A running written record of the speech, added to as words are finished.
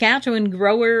Saskatchewan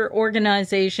grower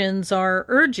organizations are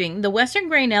urging the Western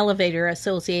Grain Elevator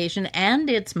Association and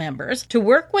its members to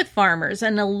work with farmers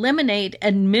and eliminate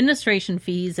administration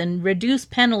fees and reduce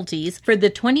penalties for the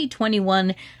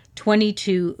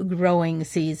 2021-22 growing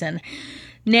season.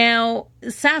 Now,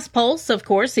 SaskPulse, of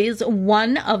course, is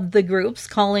one of the groups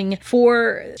calling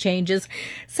for changes.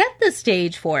 Set the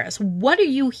stage for us. What are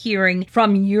you hearing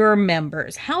from your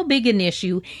members? How big an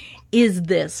issue is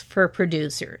this for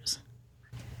producers?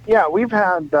 Yeah, we've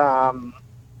had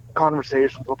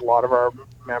conversations with a lot of our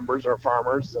members, our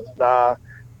farmers, and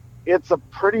it's a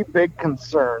pretty big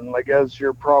concern. Like, as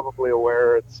you're probably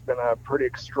aware, it's been a pretty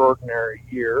extraordinary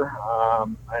year.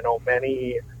 I know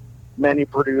many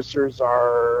producers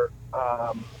are,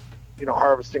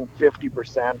 harvesting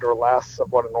 50% or less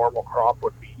of what a normal crop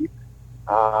would be.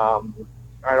 I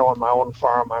know on my own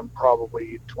farm, I'm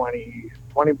probably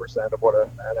 20% of what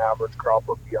an average crop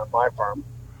would be on my farm.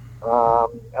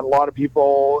 And a lot of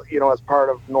people, as part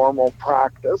of normal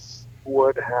practice,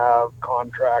 would have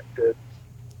contracted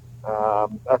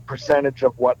a percentage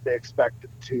of what they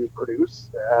expected to produce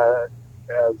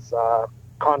as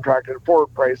contracted,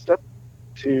 forward priced it,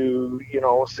 to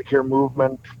secure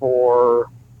movement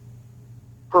for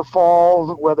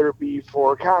fall, whether it be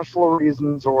for cash flow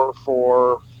reasons or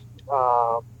for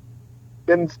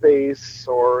bin space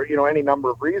or any number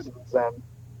of reasons. And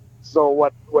so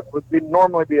what would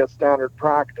normally be a standard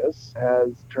practice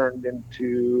has turned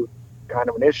into kind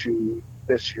of an issue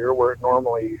this year where it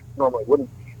normally wouldn't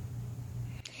be.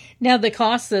 Now, the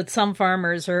cost that some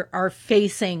farmers are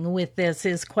facing with this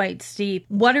is quite steep.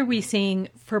 What are we seeing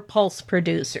for pulse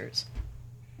producers?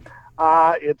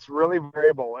 It's really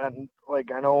variable. And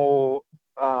I know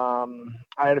I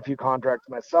had a few contracts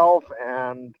myself,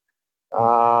 and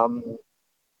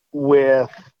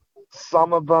with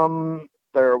some of them,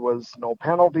 there was no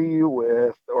penalty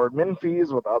or admin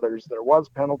fees. With others, there was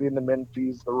penalty in the admin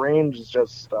fees. The range is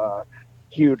just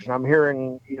huge. And I'm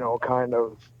hearing, kind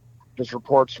of just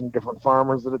reports from different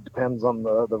farmers that it depends on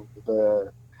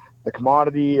the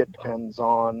commodity. It depends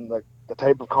on the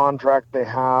type of contract they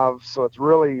have. So it's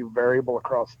really variable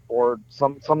across the board.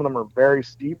 Some of them are very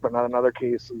steep, and in other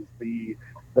cases, the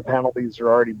penalties are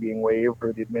already being waived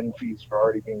or the admin fees are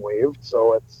already being waived.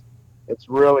 So it's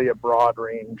really a broad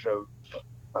range of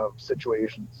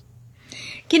situations.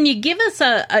 Can you give us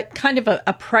a kind of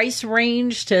a price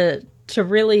range to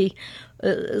really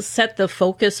set the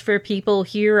focus for people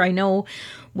here? I know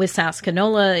with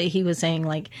Saskanola, he was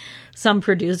saying some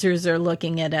producers are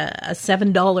looking at a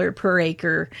 $7 per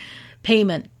acre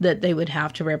payment that they would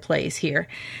have to replace here.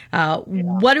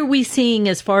 What are we seeing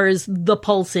as far as the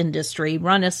pulse industry?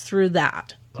 Run us through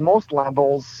that. Most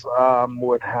levels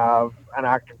would have an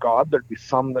act of God. There'd be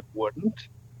some that wouldn't.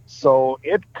 So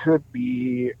it could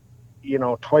be,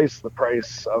 twice the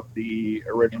price of the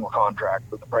original contract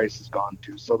that the price has gone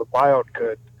to. So the buyout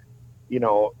could,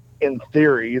 in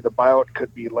theory, the buyout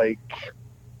could be like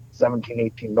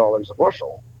 $17, $18 a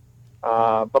bushel.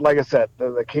 But like I said,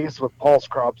 the case with pulse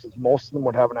crops is most of them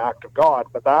would have an act of God,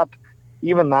 but that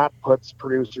puts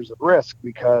producers at risk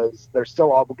because they're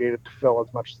still obligated to fill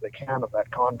as much as they can of that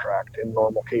contract in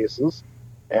normal cases.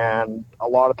 And a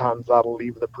lot of times that'll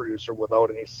leave the producer without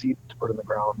any seed to put in the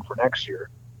ground for next year.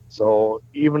 So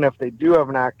even if they do have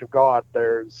an act of God,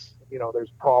 there's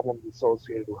problems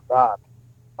associated with that.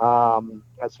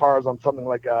 As far as on something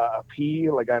like a pea,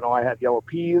 I know I had yellow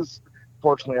peas.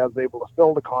 Fortunately, I was able to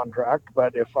fill the contract,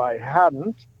 but if I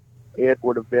hadn't, it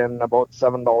would have been about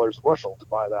 $7 a bushel to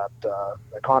buy that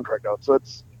contract out. So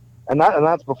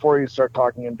that's before you start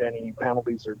talking into any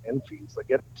penalties or in fees.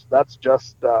 That's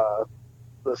just the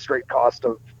straight cost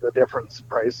of the difference in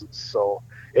prices. So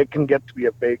it can get to be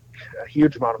a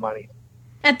huge amount of money.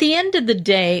 At the end of the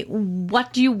day,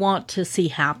 what do you want to see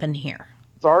happen here?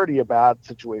 It's already a bad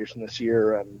situation this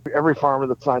year, and every farmer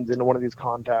that signs into one of these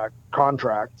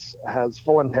contracts has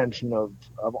full intention of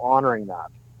honoring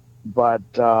that. But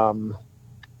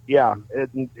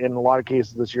in a lot of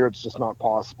cases this year, it's just not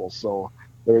possible. So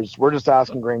we're just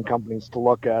asking grain companies to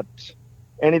look at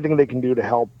anything they can do to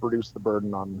help reduce the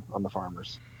burden on the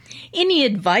farmers. Any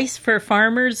advice for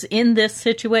farmers in this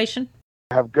situation?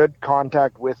 Have good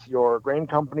contact with your grain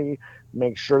company.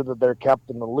 Make sure that they're kept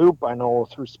in the loop. I know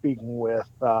through speaking with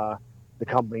the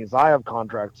companies I have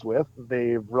contracts with,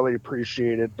 they've really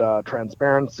appreciated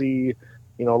transparency,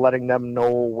 letting them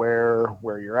know where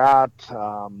you're at,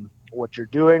 what you're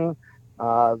doing.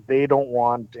 They don't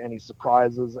want any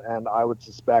surprises, and I would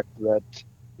suspect that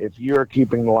if you're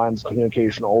keeping the lines of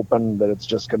communication open, that it's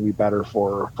just going to be better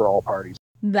for all parties.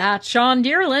 That's Sean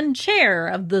Dearlin, chair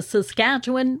of the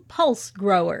Saskatchewan Pulse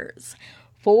Growers.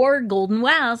 For Golden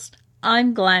West,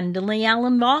 I'm Glendalee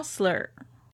Allen Vossler.